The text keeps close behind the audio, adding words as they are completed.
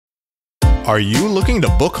Are you looking to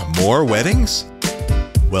book more weddings?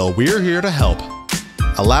 Well, we're here to help.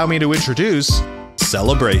 Allow me to introduce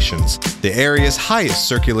Celebrations, the area's highest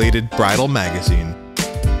circulated bridal magazine.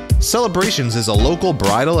 Celebrations is a local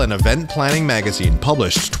bridal and event planning magazine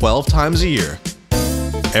published 12 times a year.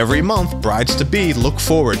 Every month, brides-to-be look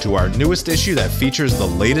forward to our newest issue that features the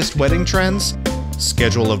latest wedding trends,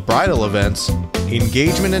 schedule of bridal events,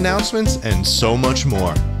 engagement announcements, and so much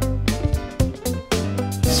more.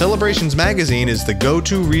 Celebrations Magazine is the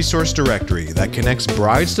go-to resource directory that connects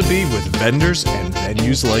brides-to-be with vendors and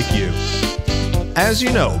venues like you. As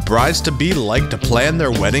you know, brides-to-be like to plan their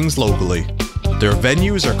weddings locally. Their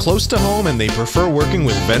venues are close to home and they prefer working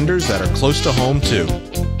with vendors that are close to home too.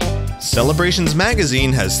 Celebrations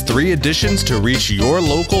Magazine has 3 editions to reach your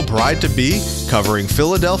local bride-to-be, covering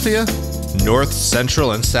Philadelphia, North,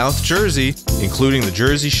 Central, and South Jersey, including the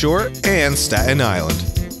Jersey Shore and Staten Island.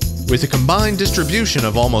 With a combined distribution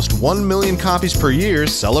of almost 1 million copies per year,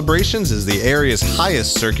 Celebrations is the area's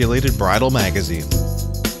highest circulated bridal magazine.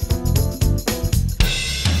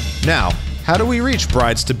 Now, how do we reach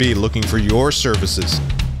brides-to-be looking for your services?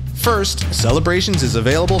 First, Celebrations is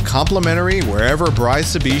available complimentary wherever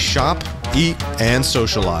brides-to-be shop, eat, and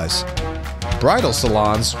socialize. Bridal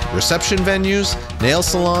salons, reception venues, nail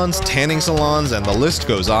salons, tanning salons, and the list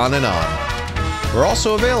goes on and on. We're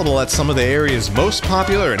also available at some of the area's most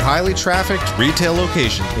popular and highly trafficked retail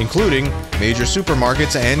locations, including major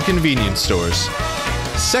supermarkets and convenience stores.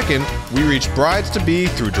 Second, we reach brides-to-be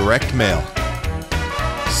through direct mail.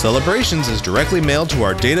 Celebrations is directly mailed to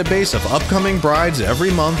our database of upcoming brides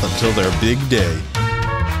every month until their big day.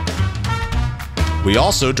 We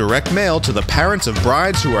also direct mail to the parents of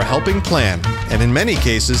brides who are helping plan, and in many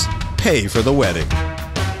cases, pay for the wedding.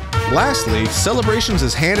 Lastly, Celebrations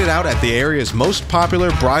is handed out at the area's most popular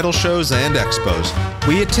bridal shows and expos.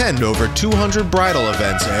 We attend over 200 bridal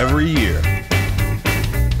events every year.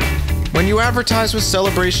 When you advertise with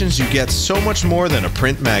Celebrations, you get so much more than a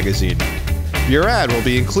print magazine. Your ad will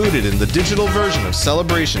be included in the digital version of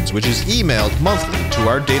Celebrations, which is emailed monthly to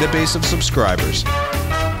our database of subscribers.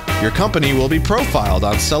 Your company will be profiled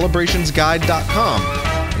on celebrationsguide.com,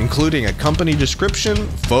 including a company description,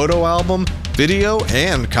 photo album, video,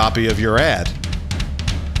 and copy of your ad.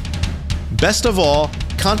 Best of all,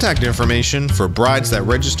 contact information for brides that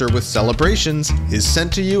register with Celebrations is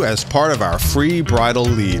sent to you as part of our free bridal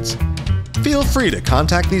leads. Feel free to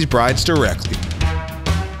contact these brides directly.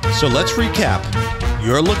 So let's recap.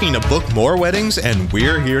 You're looking to book more weddings and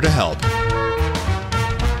we're here to help.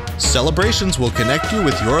 Celebrations will connect you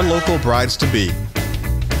with your local brides-to-be.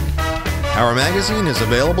 Our magazine is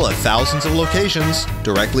available at thousands of locations,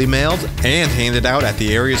 directly mailed, and handed out at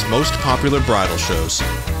the area's most popular bridal shows.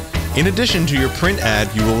 In addition to your print ad,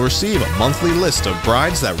 you will receive a monthly list of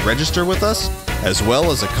brides that register with us, as well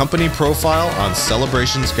as a company profile on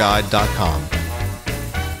celebrationsguide.com.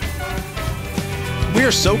 We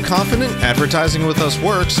are so confident advertising with us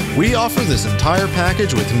works, we offer this entire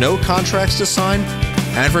package with no contracts to sign.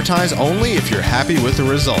 Advertise only if you're happy with the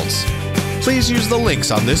results. Please use the links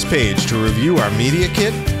on this page to review our media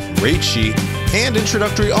kit, rate sheet, and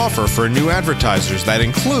introductory offer for new advertisers that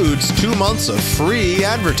includes 2 months of free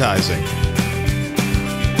advertising.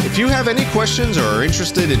 If you have any questions or are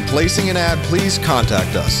interested in placing an ad, please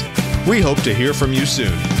contact us. We hope to hear from you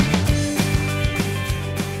soon.